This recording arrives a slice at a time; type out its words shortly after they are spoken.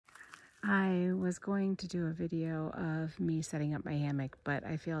I was going to do a video of me setting up my hammock, but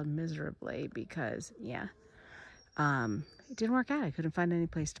I failed miserably because, yeah, it didn't work out. I couldn't find any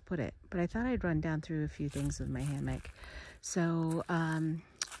place to put it, but I thought I'd run down through a few things with my hammock. So,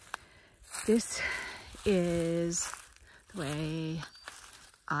 this is the way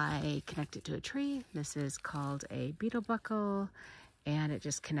I connect it to a tree. This is called a beetle buckle, and it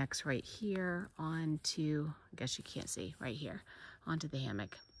just connects right here onto, I guess you can't see, right here, onto the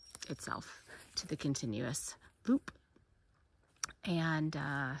hammock itself, to the continuous loop. And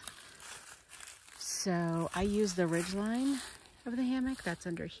so I use the ridge line of the hammock that's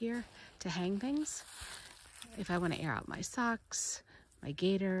under here to hang things. If I want to air out my socks, my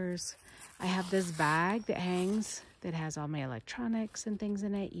gaiters, I have this bag that hangs that has all my electronics and things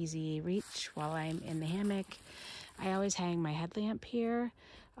in it, easy reach while I'm in the hammock. I always hang my headlamp here,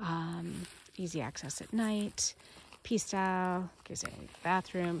 easy access at night, peace towel, gives me a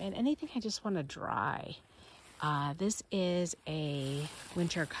bathroom, and anything I just want to dry. This is a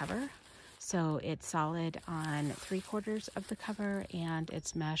winter cover, so it's solid on 3/4 of the cover, and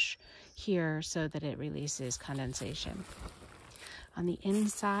it's mesh here so that it releases condensation. On the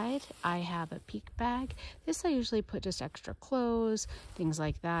inside, I have a peak bag. This I usually put just extra clothes, things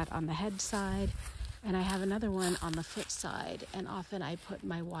like that on the head side. And I have another one on the foot side, and often I put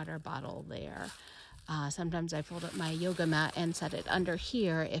my water bottle there. Sometimes I fold up my yoga mat and set it under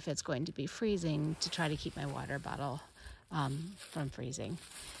here if it's going to be freezing, to try to keep my water bottle from freezing.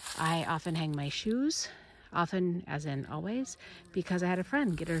 I often hang my shoes, often as in always, because I had a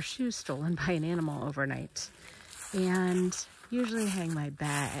friend get her shoes stolen by an animal overnight. And usually hang my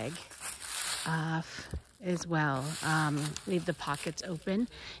bag off as well. Leave the pockets open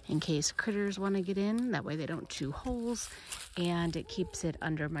in case critters want to get in. That way they don't chew holes, and it keeps it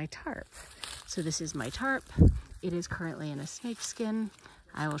under my tarp. So this is my tarp. It is currently in a snake skin.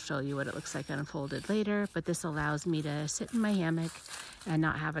 I will show you what it looks like unfolded later, but this allows me to sit in my hammock and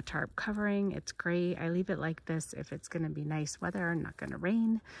not have a tarp covering. It's great. I leave it like this if it's going to be nice weather and not going to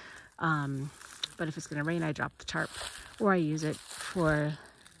rain. But if it's going to rain, I drop the tarp, or I use it for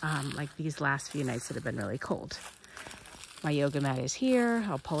like these last few nights that have been really cold. My yoga mat is here.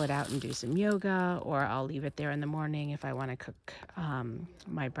 I'll pull it out and do some yoga, or I'll leave it there in the morning if I want to cook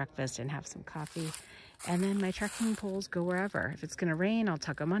my breakfast and have some coffee. And then my trekking poles go wherever. If it's going to rain, I'll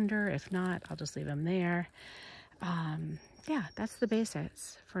tuck them under. If not, I'll just leave them there. Yeah, that's the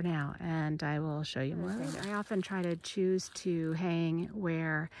basics for now, and I will show you more later. I often try to choose to hang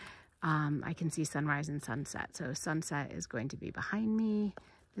where I can see sunrise and sunset. So sunset is going to be behind me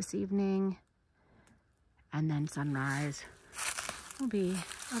this evening, and then sunrise will be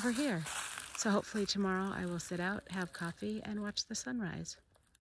over here. So hopefully tomorrow I will sit out, have coffee, and watch the sunrise.